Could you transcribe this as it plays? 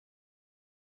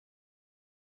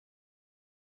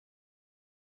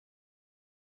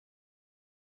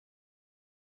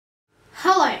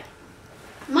Hello,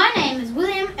 my name is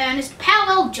William Ernest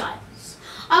Powell Giles.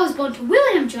 I was born to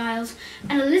William Giles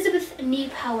and Elizabeth Nee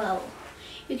Powell.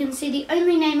 You can see the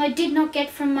only name I did not get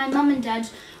from my mum and dad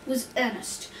was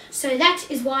Ernest. So that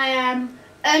is why I am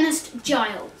Ernest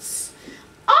Giles.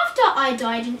 After I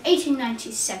died in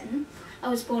 1897, I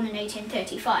was born in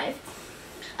 1835,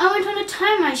 I went on a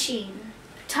time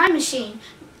machine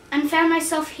and found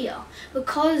myself here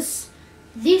because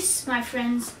this, my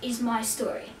friends, is my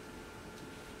story.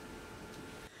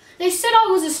 They said I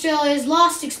was Australia's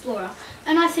last explorer,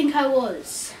 and I think I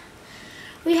was.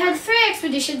 We had 3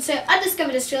 expeditions, so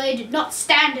undiscovered Australia did not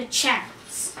stand a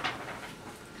chance.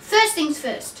 First things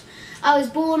first, I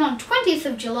was born on 20th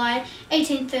of July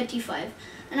 1835,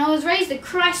 and I was raised at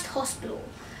Christ Hospital.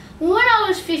 When I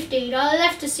was 15, I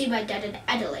left to see my dad in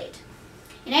Adelaide.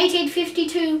 In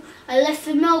 1852, I left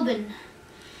for Melbourne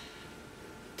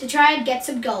to try and get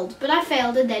some gold, but I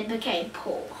failed and then became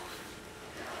poor.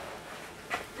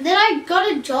 Then I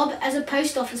got a job as a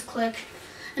post office clerk.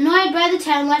 Annoyed by the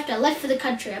town life, I left for the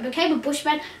country. I became a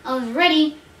bushman. I was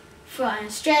ready for an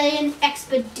Australian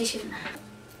expedition.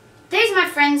 These are my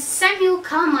friends Samuel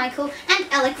Carmichael and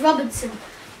Alec Robinson.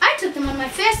 I took them on my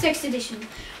first expedition.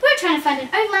 We were trying to find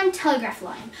an overland telegraph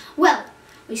line. Well,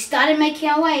 we started making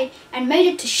our way and made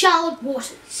it to Charlotte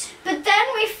Waters. But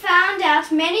then we found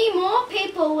out many more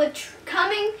people were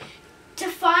coming to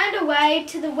find a way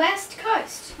to the west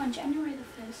coast. On January the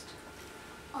 1st.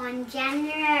 On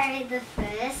January the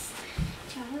 1st,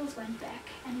 Giles went back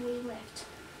and we left.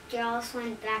 Giles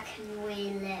went back and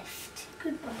we left.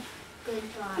 Goodbye.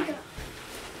 Goodbye.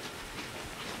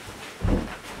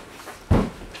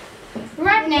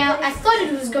 Right now, I thought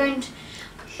it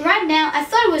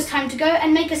was time to go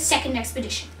and make a second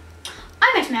expedition.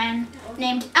 I met a man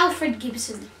named Alfred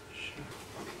Gibson.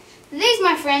 These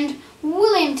my friend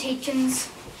William Teakins,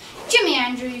 Jimmy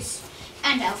Andrews,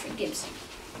 and Alfred Gibson.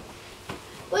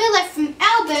 We left from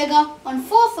Alberga on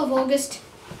 4th of August,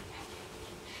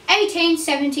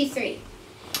 1873.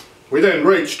 We then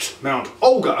reached Mount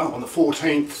Olga on the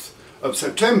 14th of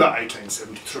September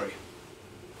 1873.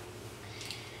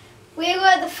 We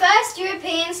were the first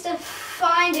Europeans to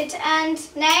find it and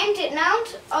named it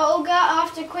Mount Olga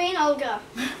after Queen Olga.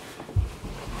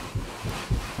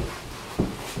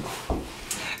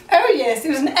 Oh yes, it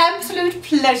was an absolute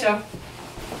pleasure.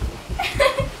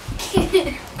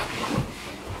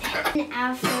 And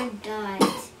Alfred died.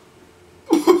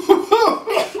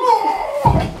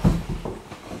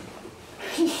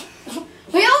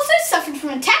 We also suffered from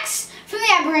attacks from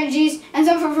the Aborigines and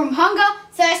suffered from hunger,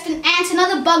 thirst and ants and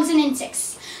other bugs and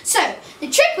insects. So, the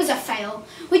trip was a fail.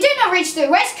 We did not reach the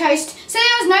west coast, so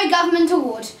there was no government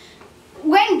award.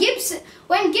 When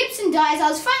Gibson dies, I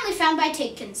was finally found by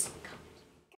Teakins.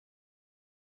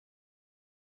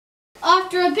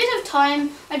 After a bit of time,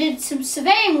 I did some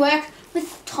surveying work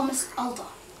with Thomas Alder.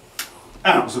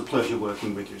 And it was a pleasure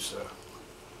working with you, sir.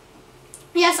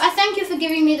 Yes, I thank you for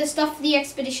giving me the stuff for the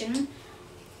expedition.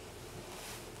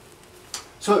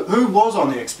 So, who was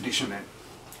on the expedition then?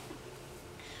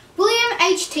 William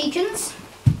H. Teakins,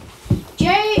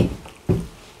 J.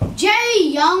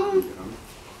 Young,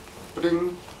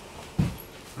 Ba-ding.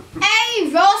 A.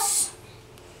 Ross,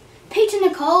 Peter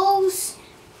Nichols,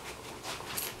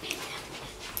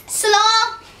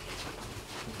 Salah,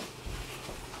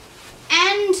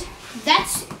 and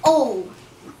that's all.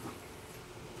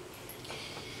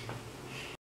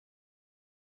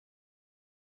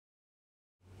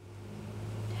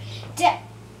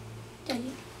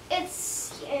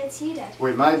 It's you, Dad.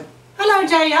 We made... Hello,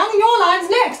 Jay Young. Your line's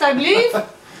next, I believe.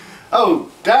 Oh,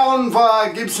 down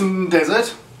via Gibson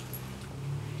Desert.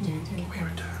 We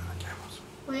returned the camels.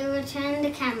 We returned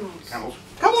the camels. Camels.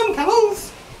 Come on,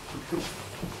 camels.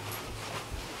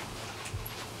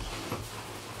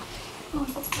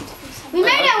 We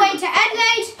made our way to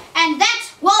Adelaide, and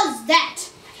that was that.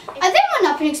 I then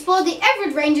went up and explored the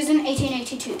Everard Ranges in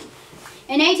 1882.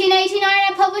 In 1889,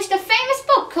 I published a famous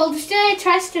book called Australia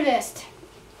Traversed.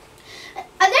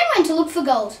 I then went to look for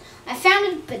gold. I found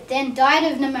it, but then died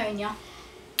of pneumonia.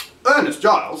 Ernest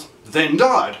Giles then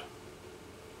died.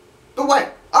 But wait,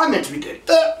 I meant to be dead.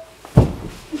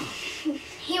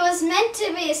 He was meant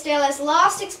to be Australia's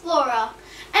last explorer.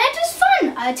 And it was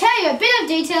fun. I'll tell you a bit of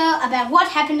detail about what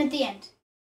happened at the end.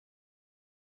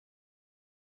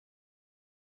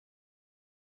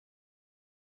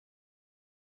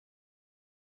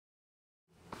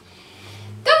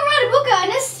 Go write a book,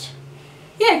 Ernest.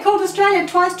 Yeah, called Australia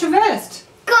Twice Traversed.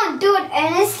 Go on, do it,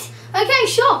 Ernest. Okay,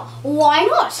 sure. Why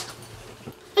not?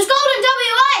 Let's go to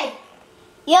WA.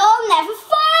 You'll never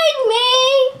find me.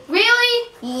 Really?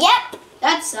 Yep.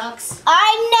 That sucks.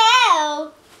 I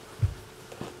know.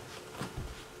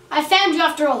 I found you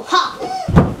after all. Ha!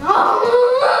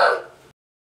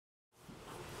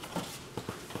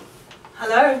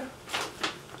 Hello.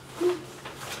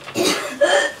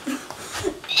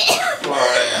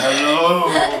 Why, hello.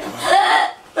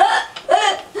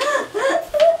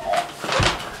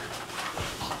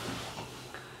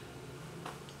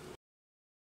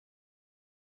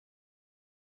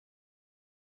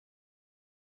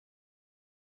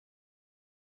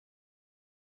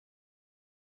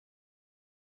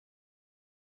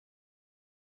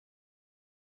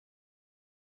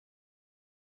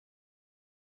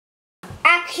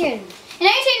 Action. In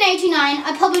 1889,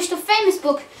 I published a famous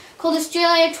book called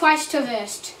Australia Twice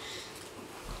Traversed.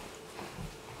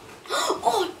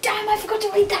 Oh, damn, I forgot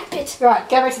to read that bit. Right,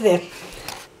 go back to there.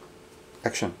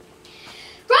 Action.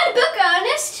 Write a book,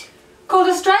 Ernest. Called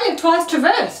Australia Twice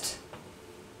Traversed.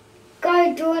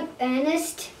 Go do it,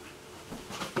 Ernest.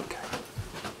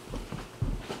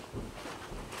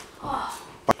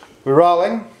 We're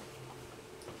rolling.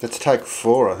 Let's take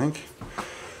 4, I think.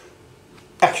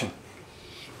 Action.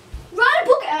 Write a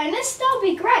book, Ernest. That would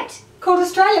be great. Called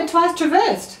Australia Twice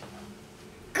Traversed.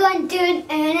 Go and do it,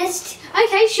 Ernest.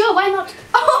 Okay, sure, why not?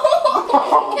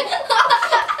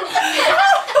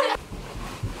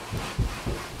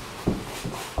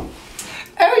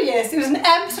 Oh yes, it was an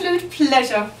absolute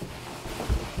pleasure.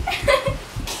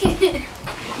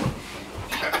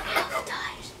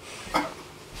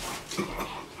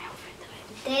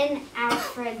 Then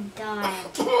Alfred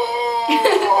died.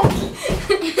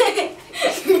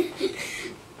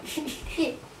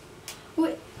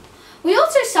 We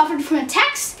also suffered from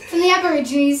attacks from the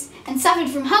Aborigines and suffered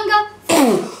from hunger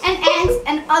and ants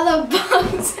and other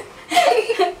bugs.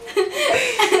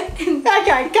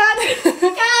 Okay, cut.